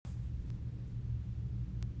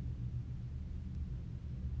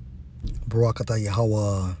Barakatah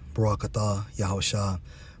Yahweh, Barakatah Yahusha,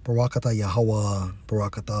 Barakatah Yahweh,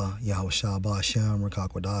 Barakatah Yahusha, Ba'ashem,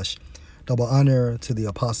 Rakakwadash. Double honor to the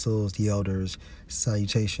apostles, the elders,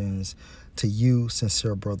 salutations to you,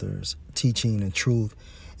 sincere brothers, teaching in truth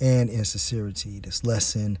and in sincerity. This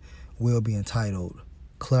lesson will be entitled,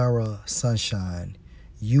 Clara Sunshine,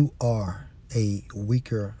 You Are a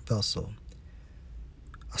Weaker Vessel.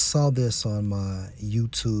 I saw this on my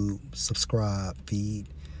YouTube subscribe feed,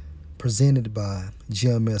 presented by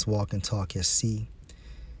GMS Walk and Talk SC,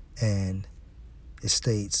 and it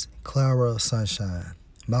states, Clara Sunshine,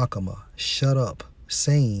 Malcolm, shut up,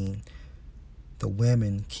 saying the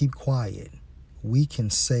women keep quiet. We can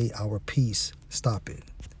say our piece, stop it.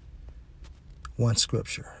 One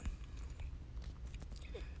scripture.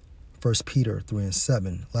 1 Peter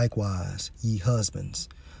 3:7, likewise, ye husbands,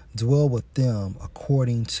 dwell with them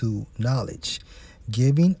according to knowledge,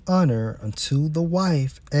 giving honor unto the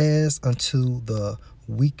wife as unto the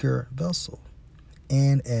weaker vessel,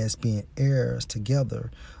 and as being heirs together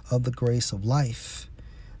of the grace of life,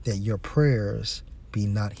 that your prayers be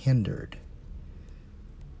not hindered.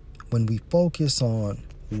 When we focus on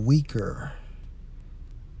weaker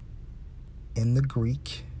in the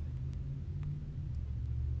Greek,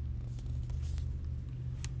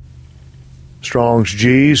 Strong's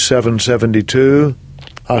G 772,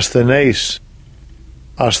 asthenes.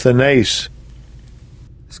 Asthenes.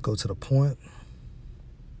 Let's go to the point.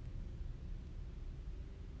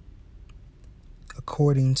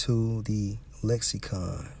 According to the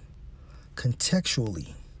lexicon,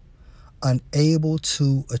 contextually, unable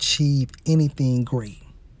to achieve anything great.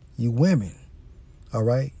 You women, all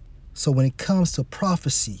right? So when it comes to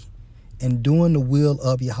prophecy and doing the will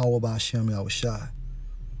of Yahweh Ba'ashem Yahushua,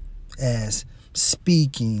 as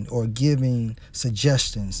speaking or giving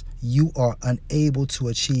suggestions, you are unable to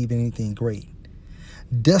achieve anything great.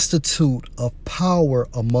 Destitute of power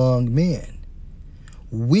among men,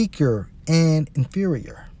 weaker and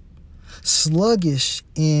inferior, sluggish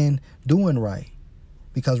in doing right.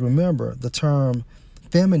 Because remember, the term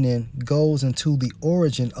feminine goes into the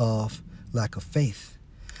origin of lack of faith,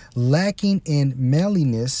 lacking in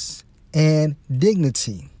manliness and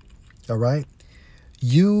dignity, all right?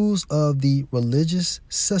 Use of the religious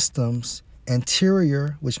systems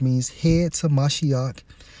anterior, which means head to Mashiach,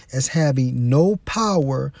 as having no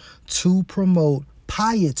power to promote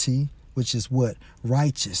piety, which is what?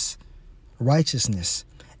 Righteousness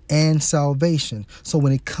and salvation. So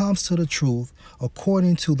when it comes to the truth,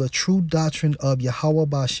 according to the true doctrine of Yahweh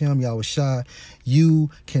Ba'ashem Yahushua, you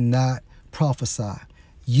cannot prophesy.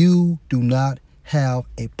 You do not have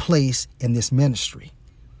a place in this ministry.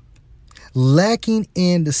 Lacking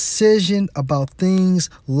in decision about things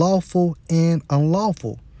lawful and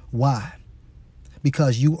unlawful. Why?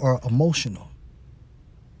 Because you are emotional.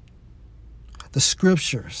 The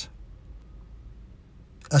scriptures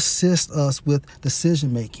assist us with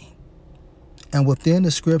decision making. And within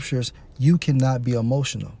the scriptures, you cannot be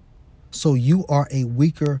emotional. So you are a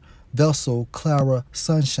weaker vessel, Clara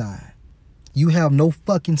Sunshine. You have no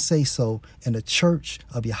fucking say-so in the church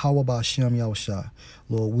of Yahweh Ba'ashem Yahushua.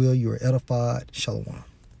 Lord will, you are edified. Shalom.